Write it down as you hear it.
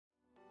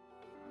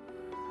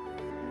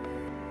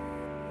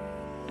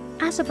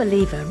As a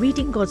believer,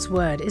 reading God's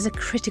Word is a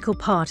critical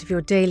part of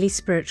your daily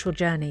spiritual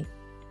journey.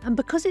 And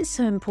because it's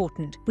so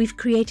important, we've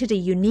created a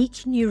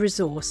unique new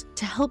resource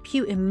to help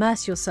you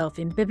immerse yourself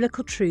in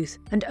biblical truth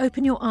and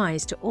open your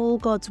eyes to all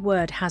God's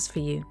Word has for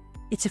you.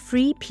 It's a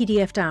free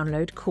PDF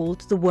download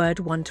called The Word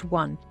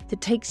 1-to-1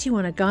 that takes you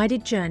on a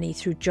guided journey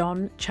through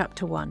John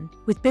chapter 1.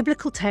 With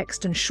biblical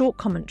text and short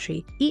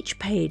commentary, each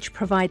page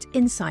provides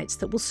insights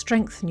that will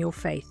strengthen your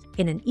faith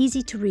in an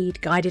easy-to-read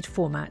guided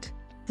format.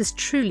 There's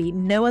truly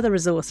no other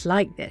resource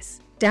like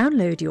this.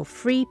 Download your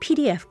free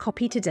PDF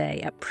copy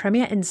today at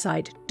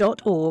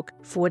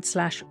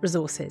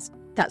premierinsight.org/resources.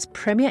 That's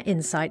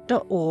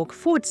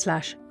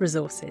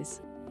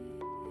premierinsight.org/resources.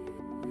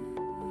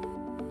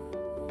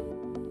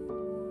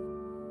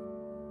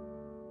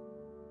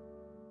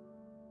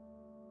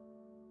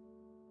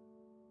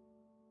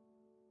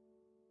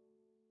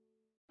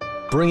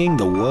 Bringing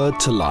the Word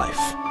to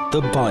life.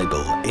 The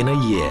Bible in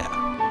a year.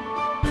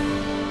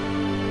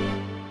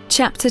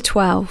 Chapter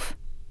 12.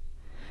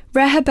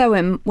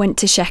 Rehoboam went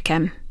to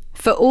Shechem,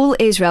 for all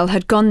Israel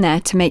had gone there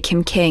to make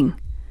him king.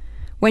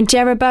 When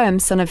Jeroboam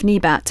son of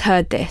Nebat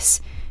heard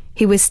this,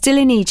 he was still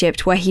in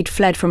Egypt where he'd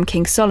fled from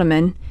King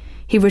Solomon.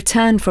 He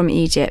returned from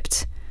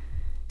Egypt.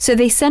 So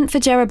they sent for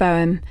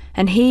Jeroboam,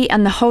 and he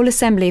and the whole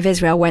assembly of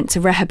Israel went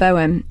to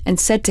Rehoboam and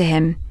said to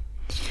him,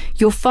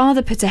 "Your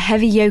father put a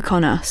heavy yoke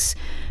on us,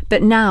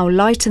 but now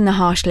lighten the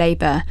harsh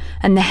labour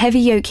and the heavy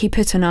yoke he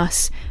put on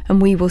us,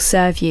 and we will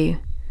serve you."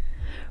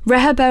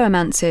 Rehoboam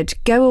answered,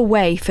 "Go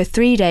away for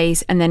 3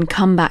 days and then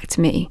come back to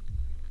me."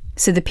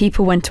 So the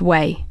people went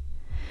away.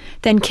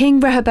 Then King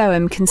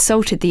Rehoboam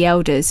consulted the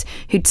elders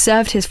who'd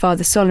served his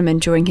father Solomon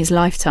during his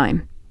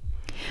lifetime.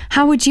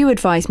 "How would you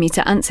advise me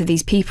to answer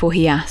these people?"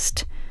 he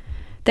asked.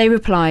 They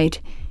replied,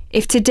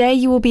 "If today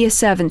you will be a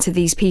servant to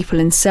these people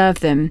and serve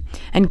them,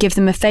 and give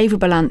them a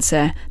favourable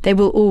answer, they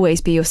will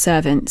always be your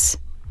servants."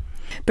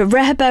 But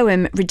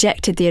Rehoboam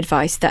rejected the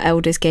advice the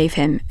elders gave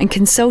him and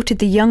consulted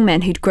the young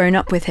men who'd grown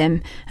up with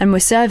him and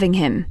were serving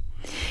him.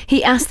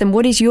 He asked them,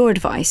 "What is your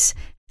advice?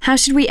 How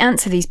should we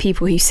answer these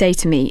people who say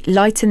to me,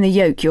 'Lighten the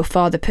yoke your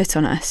father put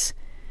on us'?"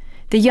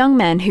 The young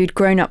men who'd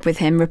grown up with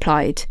him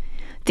replied,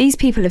 "These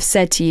people have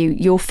said to you,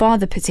 'Your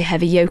father put a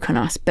heavy yoke on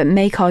us, but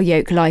make our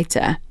yoke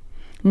lighter.'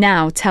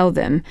 Now tell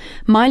them,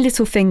 'My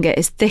little finger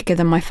is thicker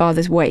than my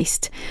father's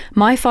waist.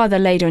 My father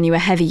laid on you a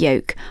heavy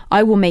yoke.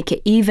 I will make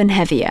it even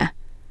heavier.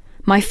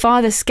 My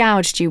father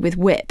scourged you with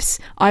whips.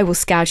 I will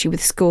scourge you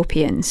with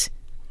scorpions."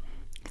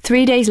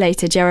 3 days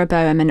later,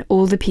 Jeroboam and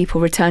all the people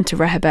returned to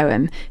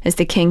Rehoboam, as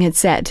the king had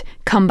said,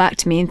 "Come back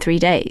to me in 3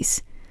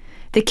 days."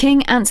 The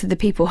king answered the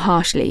people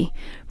harshly.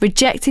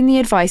 Rejecting the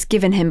advice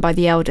given him by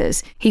the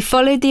elders, he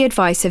followed the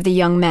advice of the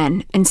young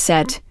men and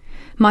said,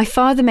 "My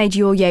father made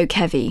your yoke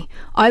heavy.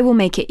 I will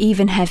make it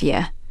even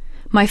heavier.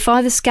 My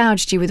father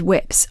scourged you with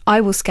whips. I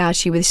will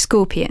scourge you with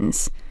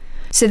scorpions."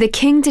 So the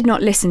king did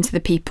not listen to the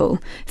people,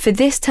 for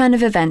this turn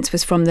of events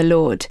was from the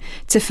Lord,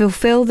 to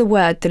fulfill the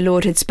word the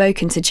Lord had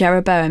spoken to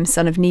Jeroboam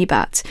son of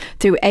Nebat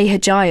through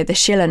Ahijah the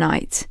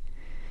Shilonite.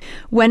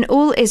 When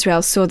all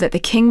Israel saw that the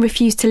king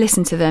refused to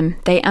listen to them,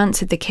 they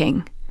answered the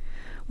king,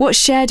 "What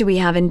share do we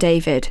have in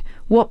David?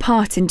 What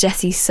part in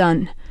Jesse's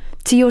son?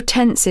 To your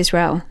tents,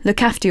 Israel.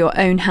 Look after your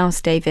own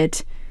house,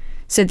 David."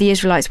 So the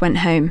Israelites went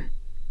home.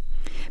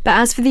 But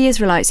as for the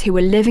Israelites who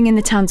were living in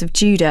the towns of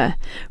Judah,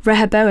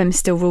 Rehoboam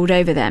still ruled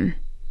over them.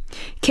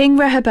 King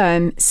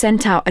Rehoboam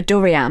sent out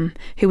Adoniram,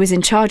 who was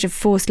in charge of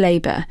forced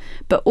labour,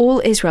 but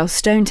all Israel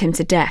stoned him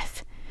to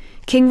death.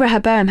 King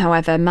Rehoboam,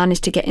 however,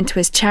 managed to get into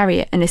his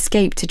chariot and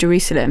escape to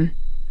Jerusalem.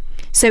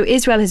 So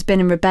Israel has been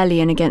in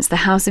rebellion against the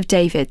house of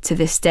David to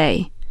this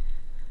day.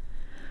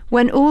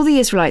 When all the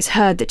Israelites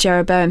heard that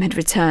Jeroboam had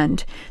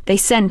returned, they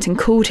sent and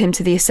called him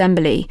to the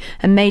assembly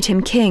and made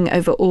him king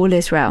over all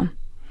Israel.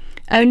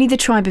 Only the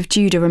tribe of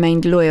Judah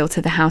remained loyal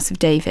to the house of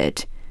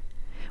David.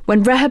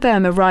 When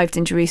Rehoboam arrived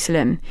in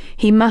Jerusalem,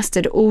 he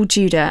mustered all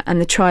Judah and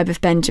the tribe of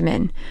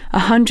Benjamin,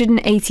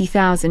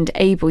 180,000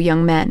 able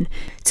young men,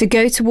 to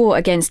go to war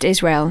against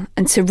Israel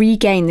and to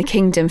regain the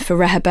kingdom for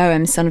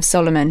Rehoboam son of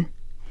Solomon.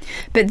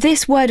 But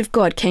this word of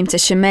God came to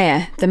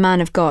Shemaiah, the man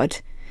of God.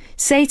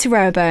 "Say to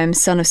Rehoboam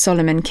son of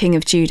Solomon, king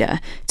of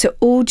Judah, to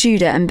all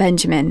Judah and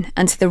Benjamin,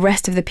 and to the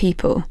rest of the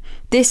people,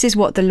 this is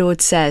what the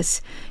Lord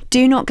says.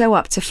 Do not go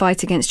up to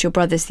fight against your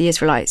brothers the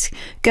Israelites.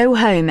 Go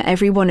home,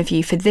 every one of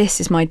you, for this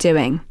is my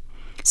doing."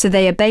 So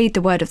they obeyed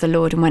the word of the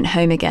Lord and went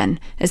home again,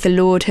 as the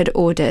Lord had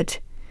ordered.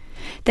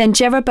 Then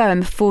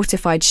Jeroboam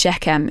fortified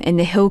Shechem in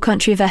the hill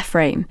country of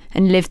Ephraim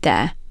and lived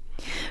there.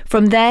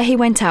 From there he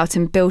went out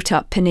and built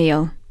up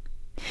Peniel.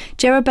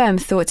 Jeroboam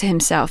thought to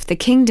himself, "The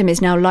kingdom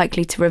is now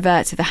likely to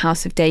revert to the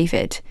house of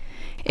David.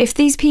 If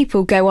these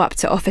people go up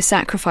to offer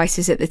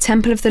sacrifices at the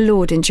temple of the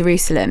Lord in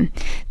Jerusalem,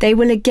 they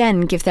will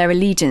again give their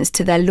allegiance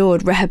to their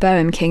lord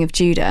Rehoboam king of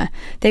Judah.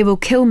 They will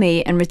kill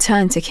me and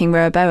return to King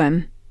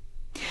Rehoboam."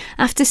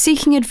 After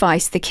seeking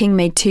advice, the king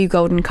made 2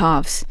 golden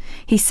calves.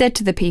 He said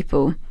to the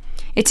people,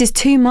 "It is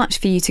too much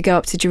for you to go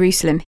up to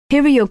Jerusalem.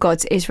 Here are your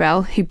gods,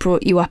 Israel, who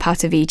brought you up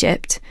out of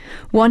Egypt."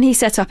 One he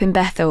set up in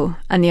Bethel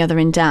and the other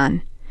in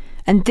Dan.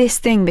 And this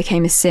thing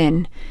became a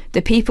sin.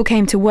 The people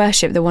came to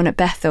worship the one at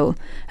Bethel,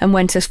 and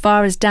went as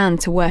far as Dan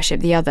to worship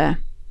the other.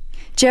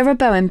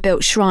 Jeroboam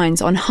built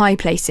shrines on high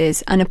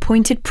places and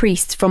appointed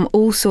priests from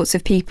all sorts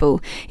of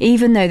people,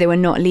 even though they were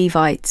not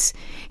Levites.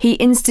 He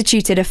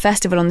instituted a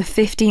festival on the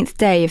 15th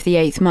day of the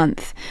 8th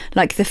month,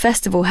 like the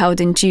festival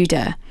held in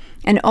Judah,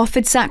 and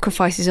offered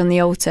sacrifices on the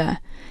altar.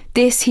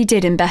 This he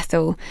did in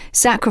Bethel,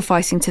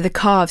 sacrificing to the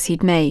calves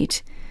he'd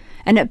made.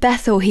 And at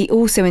Bethel he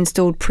also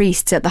installed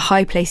priests at the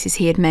high places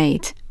he had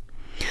made.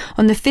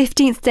 On the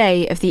 15th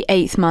day of the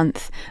 8th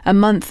month, a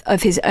month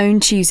of his own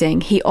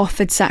choosing, he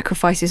offered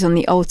sacrifices on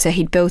the altar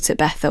he'd built at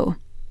Bethel.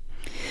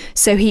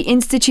 So he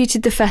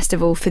instituted the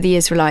festival for the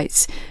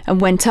Israelites and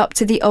went up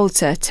to the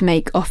altar to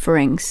make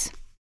offerings.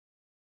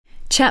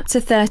 Chapter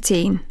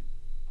 13.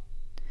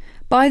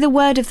 By the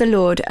word of the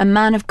Lord, a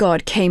man of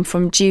God came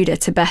from Judah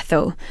to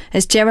Bethel,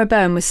 as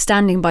Jeroboam was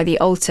standing by the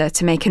altar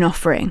to make an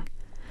offering.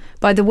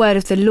 By the word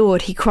of the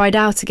Lord he cried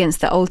out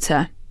against the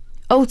altar.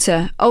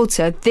 Altar,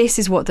 altar, this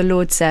is what the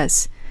Lord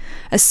says.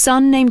 A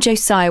son named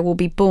Josiah will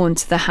be born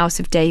to the house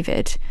of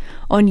David.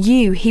 On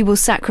you he will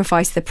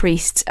sacrifice the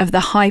priests of the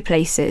high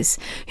places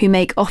who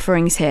make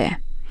offerings here,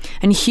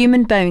 and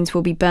human bones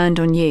will be burned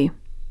on you.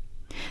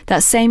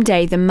 That same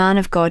day the man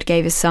of God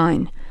gave a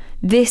sign.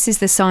 This is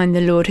the sign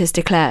the Lord has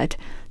declared.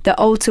 The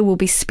altar will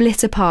be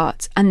split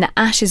apart, and the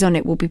ashes on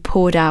it will be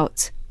poured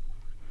out.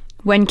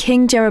 When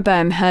King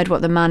Jeroboam heard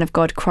what the man of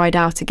God cried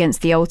out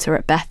against the altar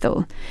at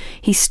Bethel,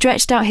 he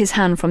stretched out his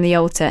hand from the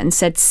altar and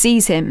said,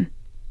 "Seize him."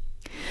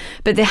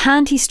 But the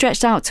hand he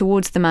stretched out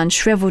towards the man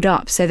shriveled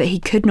up so that he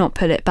could not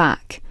pull it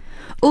back.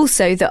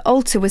 Also the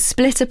altar was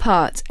split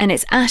apart and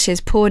its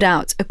ashes poured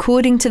out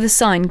according to the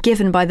sign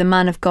given by the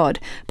man of God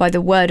by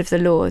the word of the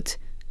Lord.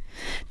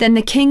 Then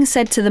the king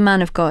said to the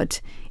man of God,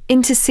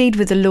 "Intercede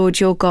with the Lord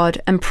your God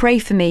and pray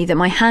for me that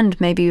my hand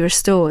may be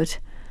restored."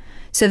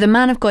 So the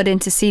man of God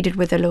interceded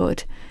with the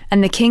Lord,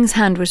 and the king's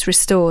hand was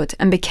restored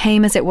and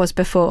became as it was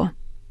before.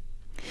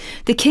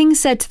 The king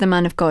said to the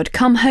man of God,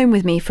 "Come home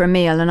with me for a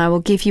meal, and I will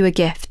give you a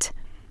gift."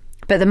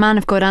 But the man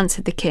of God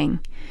answered the king,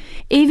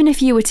 "Even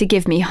if you were to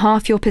give me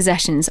half your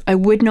possessions, I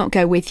would not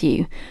go with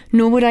you,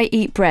 nor would I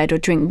eat bread or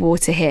drink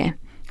water here.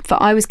 For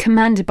I was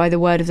commanded by the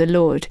word of the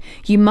Lord,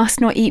 you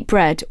must not eat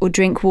bread or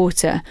drink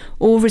water,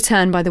 or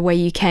return by the way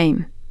you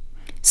came."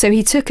 So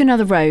he took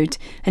another road,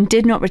 and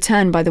did not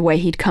return by the way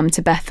he'd come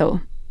to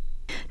Bethel.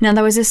 Now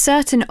there was a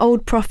certain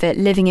old prophet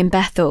living in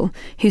Bethel,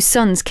 whose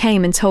sons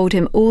came and told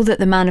him all that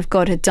the man of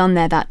God had done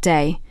there that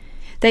day.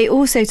 They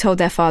also told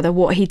their father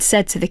what he'd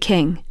said to the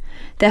king.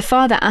 Their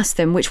father asked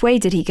them which way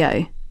did he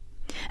go.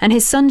 And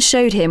his sons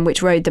showed him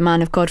which road the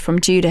man of God from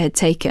Judah had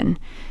taken.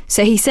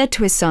 So he said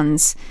to his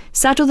sons,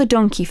 "Saddle the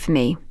donkey for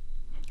me."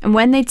 And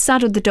when they'd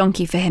saddled the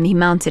donkey for him, he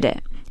mounted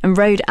it, and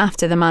rode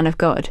after the man of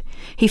God.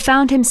 He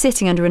found him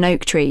sitting under an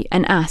oak tree,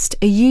 and asked,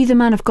 "Are you the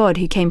man of God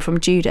who came from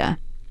Judah?"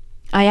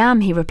 "I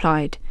am," he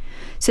replied.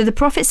 So the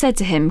prophet said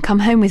to him, "Come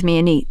home with me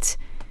and eat."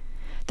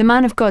 The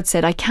man of God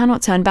said, "I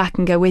cannot turn back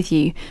and go with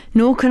you,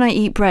 nor can I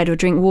eat bread or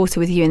drink water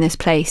with you in this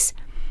place.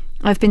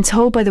 I've been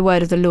told by the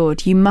word of the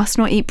Lord, you must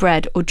not eat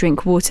bread or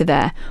drink water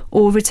there,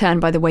 or return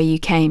by the way you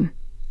came."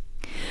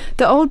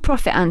 The old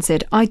prophet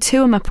answered, "I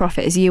too am a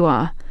prophet as you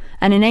are.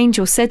 And an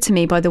angel said to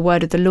me by the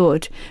word of the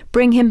Lord,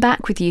 bring him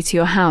back with you to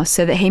your house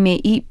so that he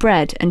may eat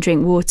bread and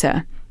drink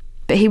water."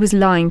 But he was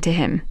lying to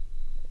him.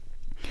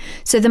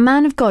 So the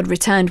man of God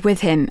returned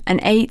with him and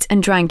ate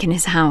and drank in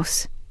his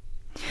house.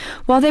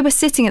 While they were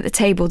sitting at the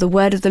table, the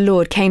word of the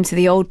Lord came to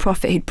the old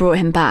prophet who'd brought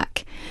him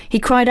back. He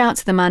cried out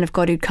to the man of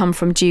God who'd come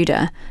from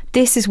Judah,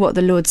 "This is what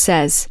the Lord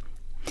says.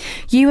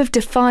 You have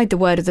defied the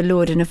word of the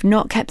Lord and have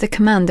not kept the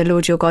command the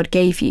Lord your God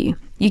gave you.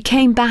 You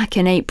came back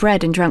and ate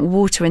bread and drank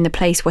water in the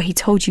place where he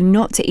told you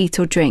not to eat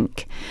or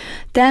drink.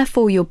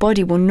 Therefore your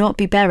body will not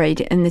be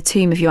buried in the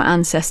tomb of your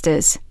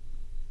ancestors."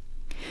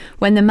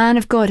 When the man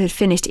of God had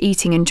finished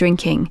eating and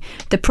drinking,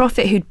 the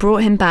prophet who'd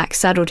brought him back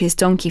saddled his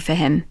donkey for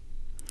him.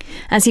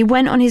 As he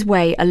went on his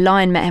way, a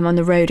lion met him on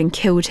the road and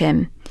killed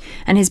him,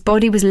 and his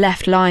body was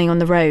left lying on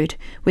the road,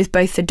 with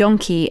both the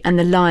donkey and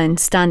the lion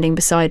standing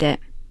beside it.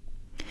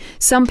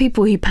 Some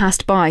people who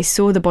passed by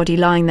saw the body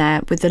lying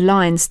there, with the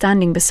lion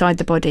standing beside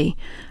the body,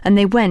 and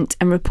they went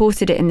and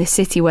reported it in the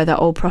city where the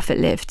old prophet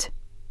lived.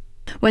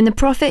 When the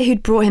prophet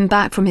who'd brought him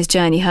back from his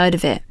journey heard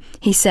of it,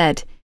 he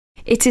said,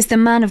 "It is the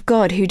man of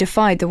God who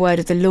defied the word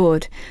of the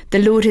Lord. The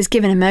Lord has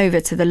given him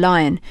over to the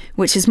lion,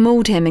 which has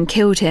mauled him and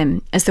killed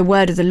him, as the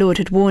word of the Lord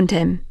had warned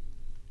him."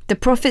 The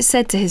prophet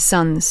said to his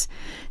sons,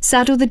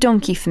 "Saddle the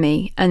donkey for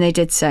me," and they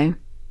did so.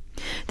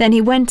 Then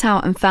he went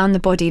out and found the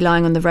body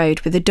lying on the road,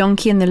 with the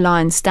donkey and the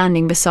lion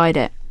standing beside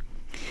it.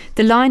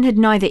 The lion had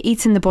neither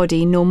eaten the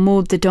body nor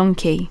mauled the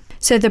donkey.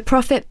 So the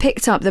prophet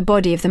picked up the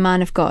body of the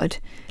man of God,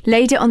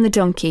 laid it on the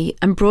donkey,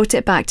 and brought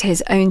it back to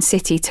his own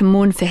city to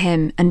mourn for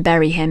him and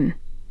bury him.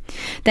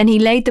 Then he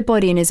laid the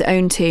body in his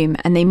own tomb,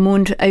 and they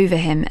mourned over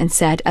him and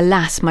said,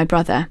 "Alas, my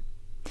brother."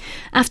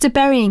 After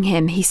burying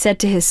him, he said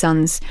to his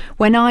sons,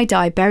 "When I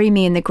die, bury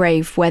me in the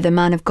grave where the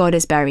man of God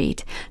is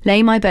buried.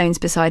 Lay my bones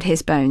beside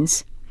his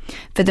bones."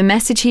 For the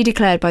message he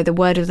declared by the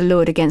word of the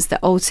Lord against the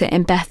altar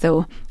in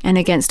Bethel and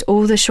against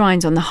all the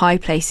shrines on the high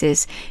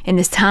places in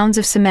the towns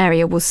of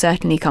Samaria will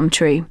certainly come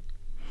true.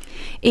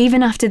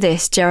 Even after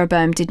this,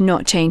 Jeroboam did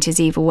not change his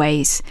evil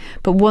ways,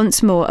 but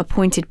once more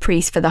appointed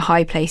priests for the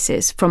high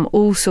places from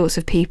all sorts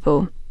of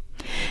people.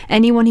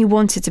 Anyone who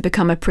wanted to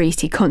become a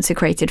priest he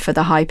consecrated for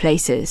the high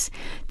places.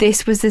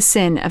 This was the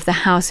sin of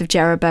the house of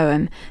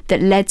Jeroboam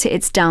that led to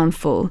its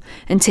downfall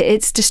and to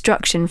its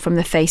destruction from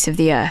the face of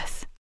the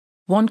earth.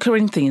 1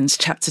 Corinthians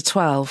chapter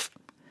 12.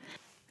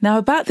 Now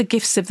about the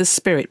gifts of the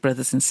Spirit,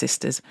 brothers and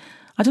sisters,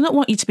 I do not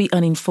want you to be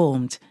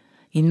uninformed.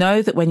 You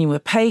know that when you were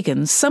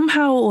pagans,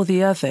 somehow or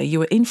the other you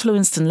were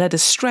influenced and led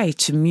astray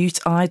to mute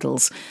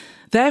idols.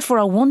 Therefore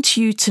I want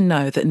you to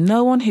know that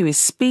no one who is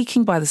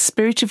speaking by the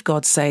Spirit of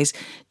God says,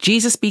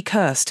 Jesus be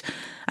cursed,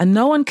 and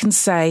no one can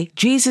say,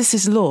 Jesus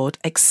is Lord,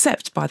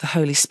 except by the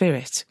Holy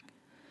Spirit.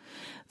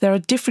 There are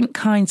different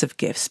kinds of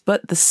gifts,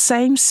 but the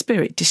same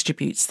Spirit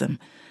distributes them.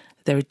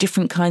 There are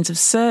different kinds of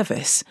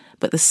service,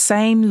 but the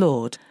same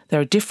Lord. There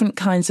are different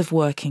kinds of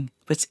working,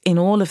 but in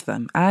all of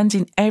them and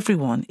in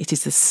everyone it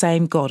is the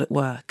same God at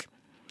work.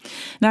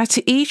 Now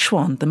to each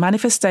one the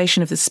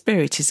manifestation of the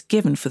Spirit is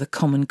given for the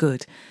common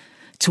good.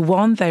 To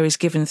one there is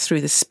given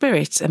through the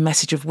Spirit a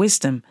message of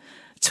wisdom,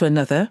 to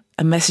another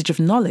a message of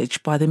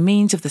knowledge by the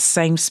means of the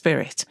same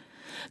Spirit,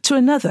 to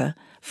another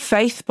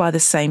faith by the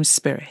same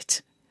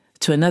Spirit,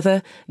 to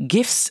another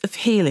gifts of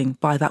healing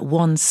by that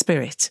one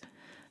Spirit,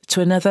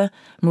 to another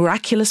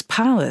miraculous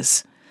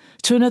powers,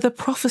 to another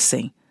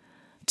prophecy,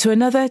 to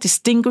another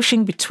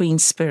distinguishing between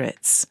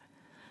spirits,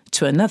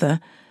 to another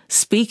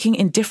speaking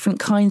in different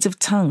kinds of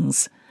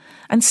tongues,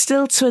 and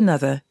still to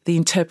another the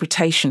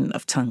interpretation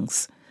of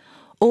tongues.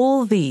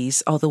 All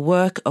these are the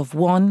work of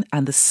one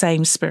and the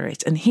same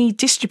Spirit, and he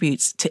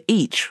distributes to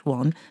each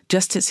one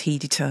just as he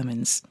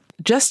determines.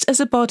 Just as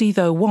a body,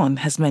 though one,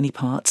 has many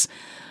parts,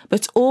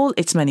 but all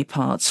its many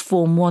parts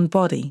form one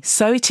body,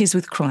 so it is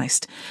with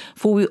Christ.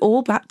 For we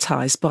all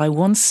baptized by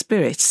one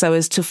Spirit so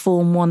as to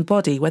form one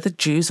body, whether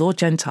Jews or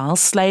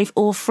Gentiles, slave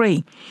or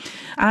free.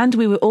 And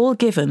we were all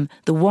given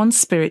the one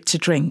Spirit to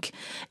drink.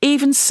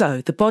 Even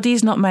so, the body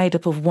is not made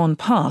up of one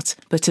part,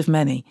 but of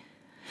many.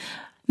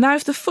 Now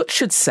if the foot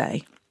should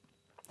say,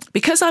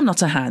 because I'm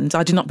not a hand,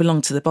 I do not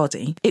belong to the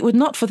body, it would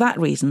not for that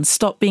reason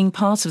stop being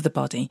part of the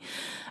body.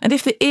 And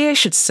if the ear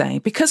should say,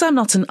 because I'm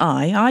not an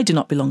eye, I do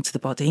not belong to the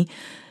body,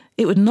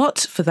 it would not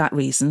for that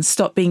reason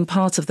stop being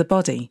part of the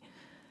body.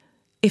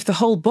 If the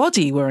whole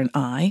body were an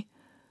eye,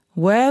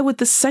 where would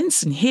the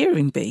sense in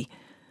hearing be?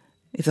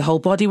 If the whole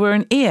body were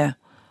an ear,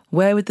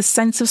 where would the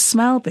sense of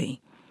smell be?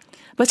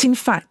 But in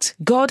fact,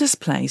 God has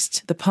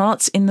placed the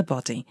parts in the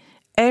body,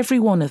 every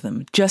one of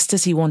them, just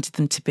as he wanted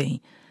them to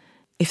be.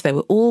 If they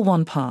were all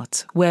one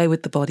part, where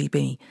would the body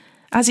be?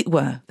 As it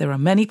were, there are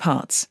many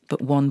parts,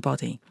 but one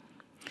body.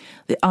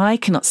 The eye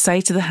cannot say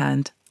to the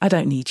hand, I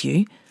don't need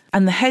you,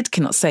 and the head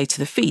cannot say to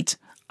the feet,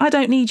 I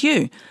don't need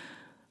you.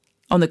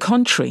 On the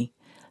contrary,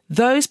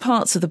 those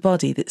parts of the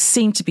body that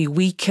seem to be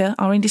weaker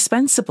are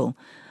indispensable,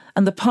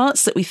 and the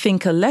parts that we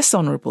think are less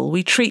honourable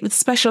we treat with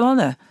special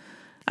honour,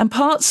 and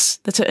parts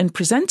that are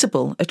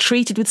unpresentable are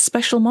treated with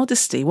special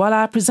modesty, while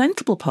our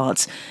presentable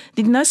parts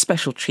need no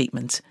special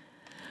treatment.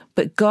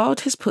 But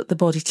God has put the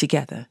body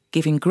together,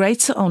 giving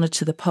greater honour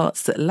to the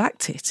parts that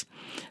lacked it,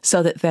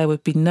 so that there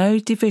would be no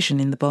division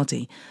in the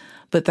body,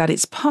 but that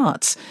its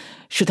parts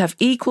should have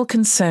equal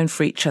concern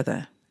for each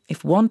other.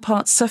 If one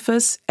part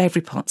suffers,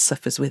 every part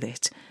suffers with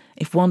it.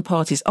 If one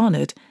part is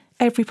honoured,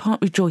 every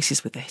part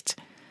rejoices with it.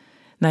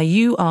 Now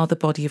you are the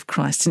body of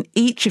Christ, and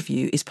each of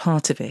you is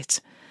part of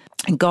it.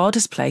 And God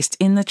has placed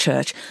in the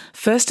church,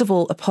 first of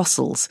all,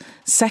 apostles,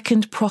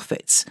 second,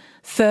 prophets,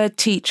 third,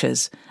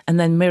 teachers, and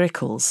then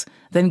miracles,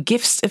 then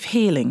gifts of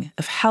healing,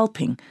 of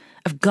helping,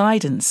 of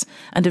guidance,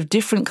 and of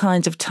different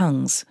kinds of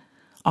tongues.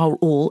 Are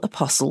all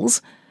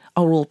apostles?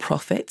 Are all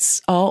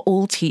prophets? Are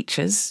all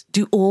teachers?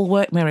 Do all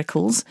work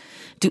miracles?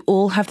 Do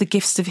all have the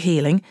gifts of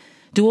healing?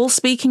 Do all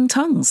speak in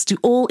tongues? Do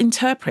all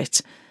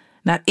interpret?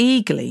 Now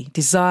eagerly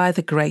desire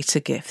the greater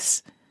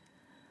gifts.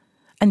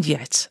 And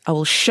yet I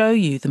will show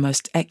you the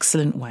most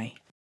excellent way.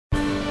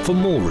 For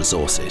more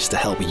resources to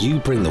help you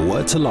bring the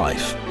word to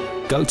life,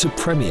 go to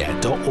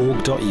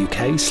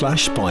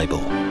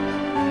premier.org.uk/Bible.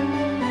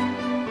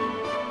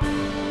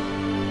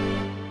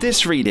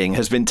 This reading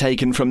has been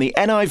taken from the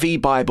NIV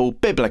Bible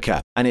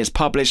Biblica and is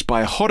published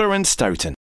by Hodder & Stoughton.